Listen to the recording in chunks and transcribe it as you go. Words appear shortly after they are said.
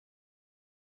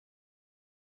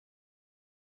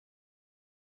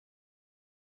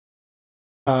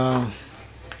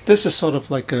This is sort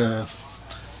of like a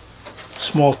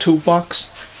small toolbox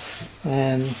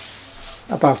and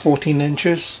about 14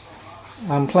 inches.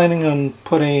 I'm planning on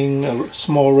putting a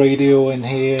small radio in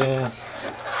here.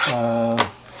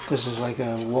 This is like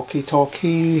a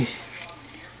walkie-talkie.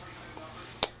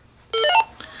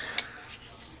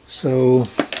 So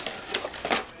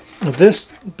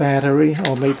this battery,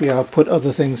 or maybe I'll put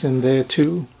other things in there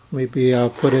too. Maybe I'll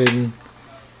put in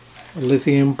a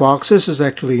lithium box. This is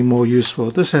actually more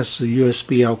useful. This has the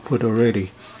USB output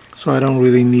already, so I don't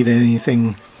really need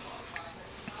anything.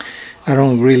 I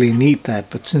don't really need that,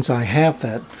 but since I have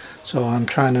that, so I'm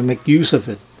trying to make use of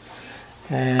it.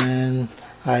 And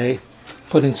I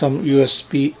put in some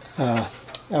USB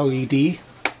LED,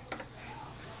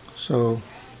 so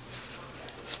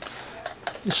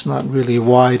it's not really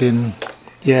wide in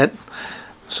yet.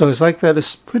 So it's like that.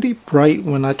 It's pretty bright.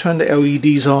 When I turn the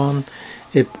LEDs on,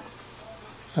 it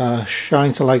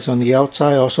shines the lights on the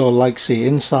outside, also lights the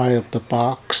inside of the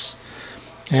box.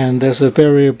 And there's a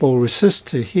variable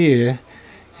resistor here.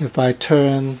 If I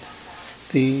turn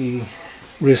the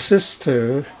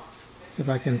resistor, if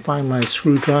I can find my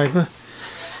screwdriver,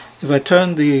 if I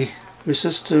turn the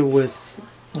resistor with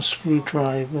a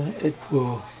screwdriver, it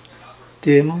will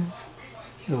dim.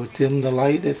 It will dim the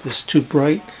light if it's too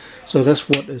bright. So that's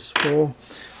what it's for.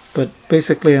 But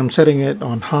basically I'm setting it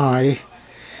on high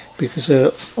because there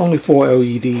are only 4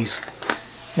 LEDs.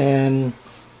 And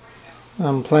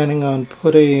I'm planning on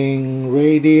putting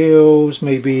radios,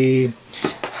 maybe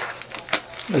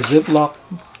a Ziploc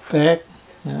bag.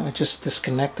 I just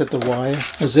disconnected the wire.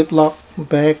 A Ziploc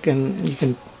bag, and you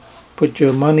can put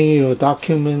your money or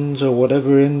documents or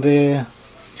whatever in there.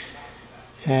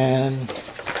 And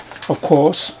of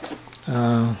course,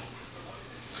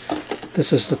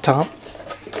 this is the top,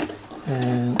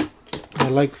 and I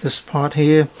like this part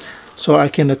here. So I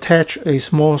can attach a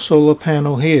small solar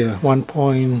panel here,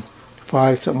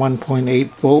 1.5 to 1.8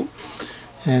 volt,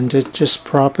 and just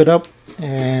prop it up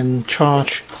and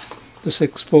charge the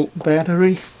 6-volt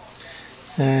battery.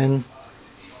 And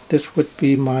this would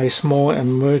be my small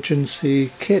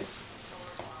emergency kit.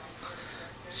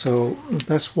 So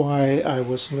that's why I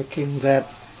was making that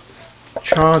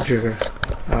charger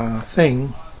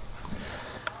thing.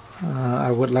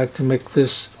 I would like to make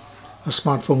this a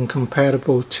smartphone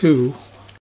compatible too.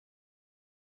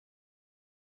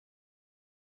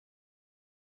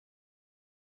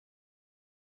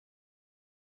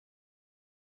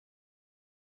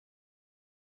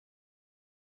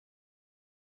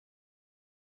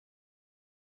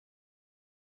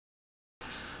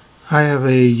 I have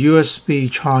a USB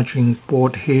charging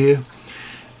board here.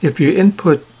 If you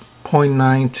input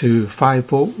 0.9 to 5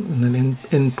 volt and then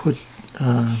input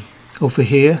over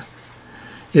here,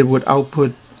 it would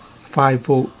output 5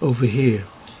 volt over here,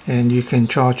 and you can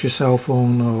charge your cell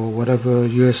phone or whatever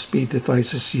USB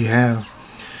devices you have.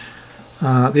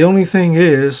 The only thing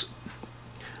is,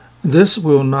 this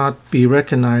will not be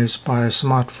recognized by a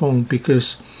smartphone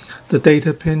because the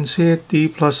data pins here, D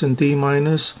plus and D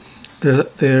minus,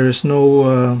 there is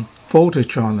no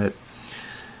voltage on it.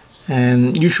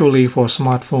 And usually for a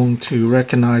smartphone to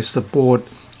recognize the board,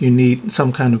 you need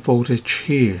some kind of voltage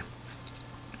here.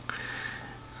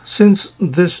 Since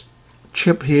this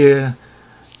chip here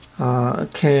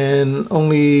can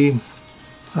only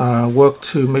work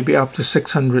to maybe up to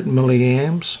 600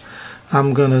 milliamps,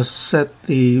 I'm gonna set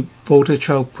the voltage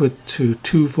output to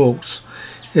 2 volts.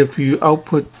 If you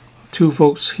output 2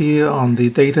 volts here on the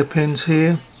data pins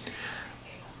here,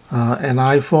 an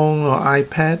iPhone or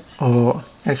iPad, or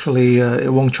actually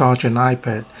it won't charge an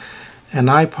iPad, an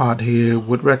iPod here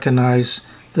would recognize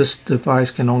this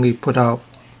device can only put out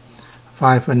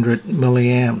 500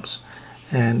 milliamps,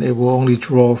 and it will only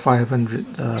draw 500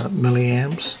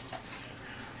 milliamps.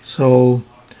 So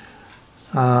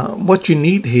what you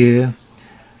need here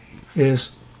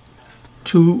is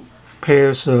 2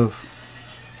 pairs of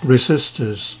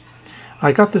resistors.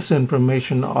 I got this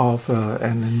information off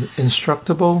an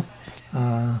instructible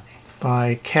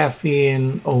by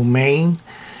Caffeinomane,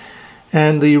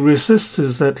 and the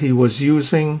resistors that he was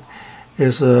using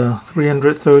is a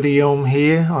 330 ohm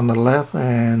here on the left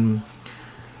and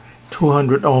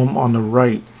 200 ohm on the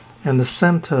right, and the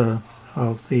center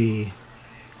of the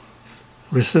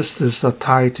resistors are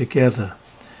tied together.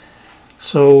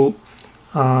 So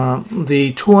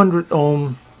the 200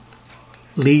 ohm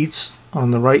leads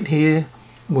on the right here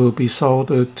will be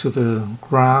soldered to the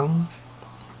ground,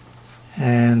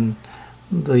 and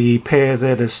the pair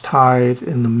that is tied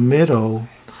in the middle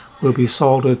will be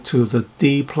soldered to the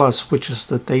D plus, which is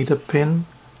the data pin.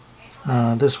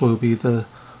 This will be the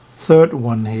third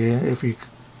one here, if you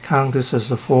count this as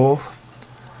the fourth.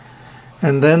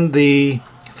 And then the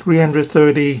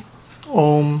 330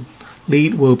 ohm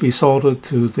lead will be soldered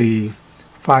to the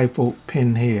 5-volt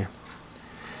pin here.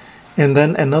 And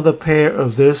then another pair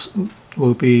of this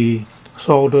will be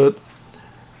soldered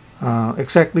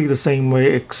exactly the same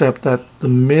way, except that the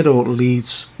middle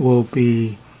leads will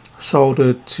be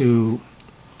soldered to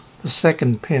the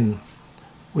second pin,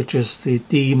 which is the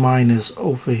D-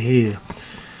 over here.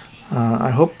 I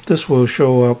hope this will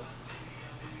show up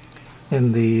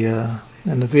in the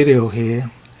video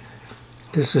here.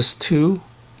 This is 2,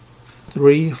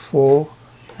 3, 4,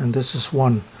 and this is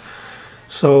 1.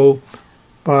 So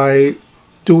by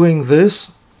doing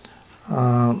this,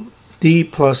 D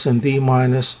plus and D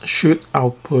minus should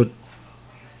output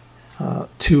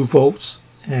 2 volts,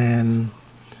 and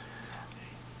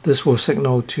this will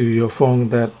signal to your phone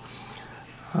that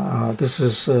this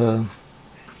is the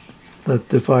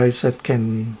device that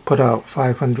can put out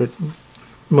 500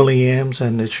 milliamps,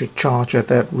 and it should charge at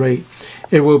that rate.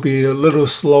 It will be a little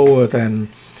slower than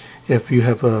if you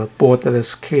have a board that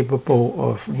is capable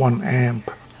of 1 amp,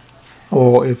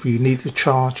 or if you need to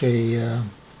charge a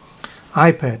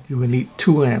iPad, you will need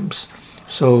 2 amps.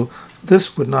 So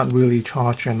this would not really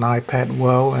charge an iPad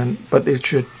well, but it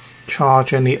should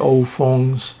charge any old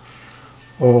phones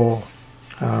or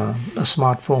a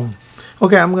smartphone.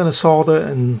 Okay, I'm going to solder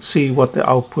and see what the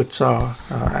outputs are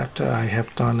after I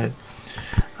have done it.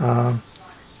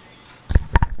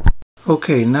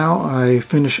 Okay, now I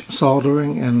finished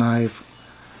soldering and I've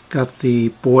got the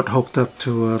board hooked up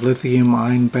to a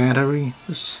lithium-ion battery.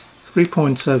 It's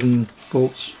 3.7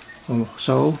 volts or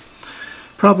so,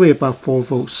 probably about 4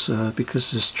 volts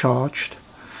because it's charged,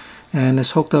 and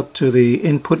it's hooked up to the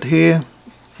input here,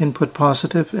 input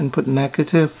positive, input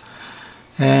negative,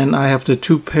 and I have the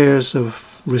 2 pairs of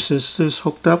resistors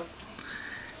hooked up.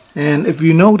 And if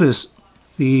you notice,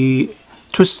 the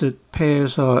twisted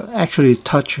pairs are actually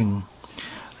touching,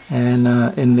 and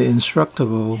in the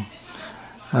instructible,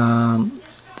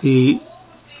 the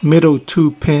middle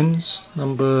 2 pins,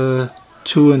 number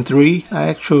 2 and 3, are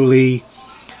actually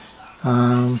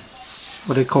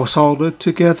what they call soldered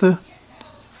together,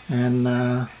 and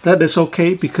that is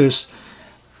okay because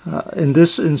in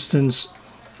this instance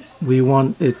we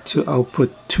want it to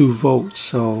output 2 volts.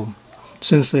 So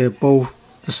since they're both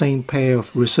the same pair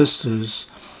of resistors,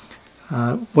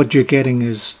 what you're getting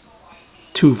is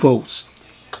 2 volts.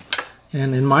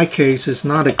 And in my case, it's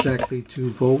not exactly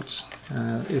 2 volts.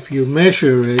 If you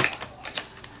measure it,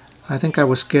 I think I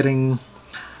was getting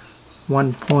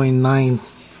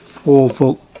 1.94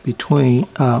 volt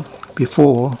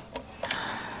before.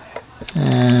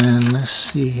 And let's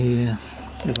see here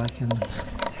if I can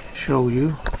show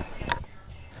you.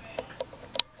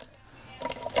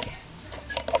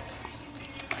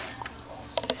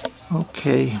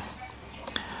 Okay,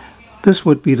 this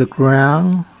would be the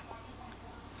ground,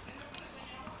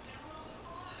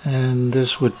 and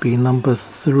this would be number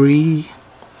 3,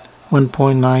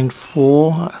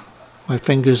 1.94. My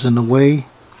finger's in the way.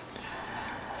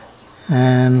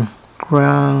 And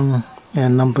ground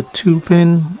and number 2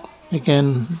 pin,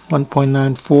 again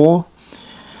 1.94.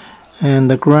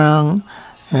 And the ground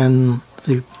and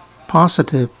the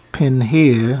positive pin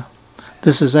here,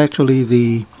 this is actually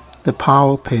the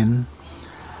power pin,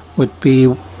 would be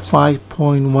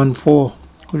 5.14,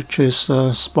 which is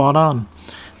spot on.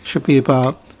 It should be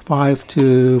about 5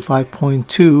 to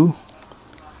 5.2.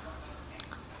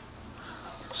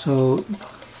 So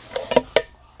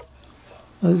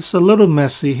it's a little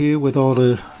messy here with all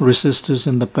the resistors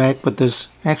in the back, but there's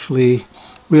actually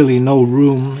really no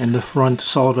room in the front to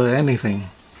solder anything.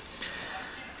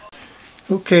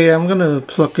 Okay, I'm gonna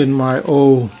plug in my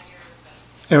old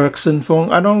Ericsson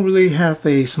phone. I don't really have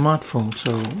a smartphone,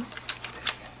 so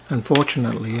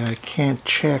unfortunately I can't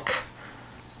check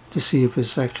to see if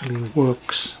this actually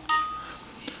works.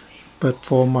 But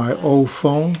for my old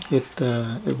phone,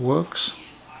 it works.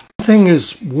 The thing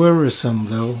is worrisome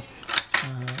though,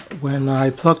 when I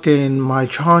plug in my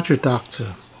charger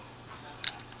adapter,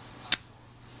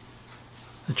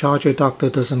 the charger adapter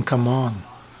doesn't come on.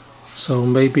 So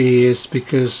maybe it's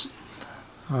because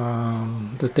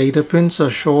the data pins are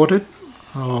shorted,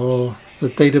 or the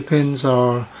data pins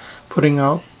are putting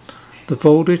out the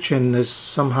voltage and is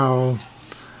somehow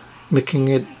making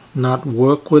it not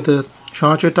work with the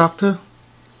charger adapter.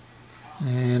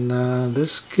 And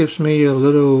this gives me a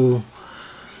little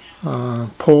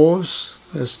pause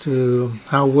as to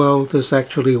how well this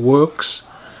actually works.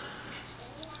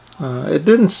 It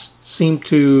didn't seem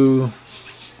to,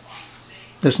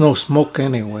 there's no smoke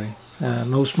anyway.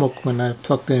 No smoke when I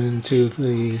plugged it into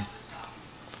the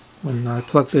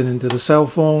cell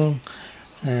phone,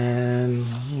 and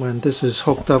when this is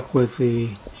hooked up with the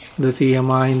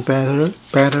lithium-ion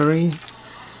battery,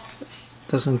 it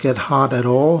doesn't get hot at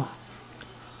all.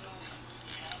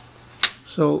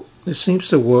 So it seems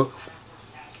to work,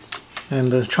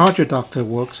 and the charge adapter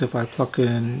works if I plug it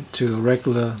into a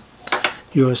regular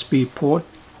USB port,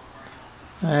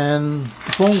 and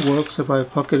the phone works if I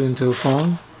plug it into a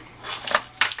phone.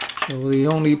 So the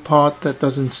only part that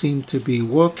doesn't seem to be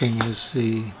working is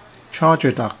the charge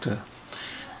adapter.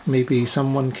 Maybe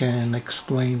someone can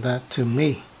explain that to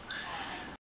me.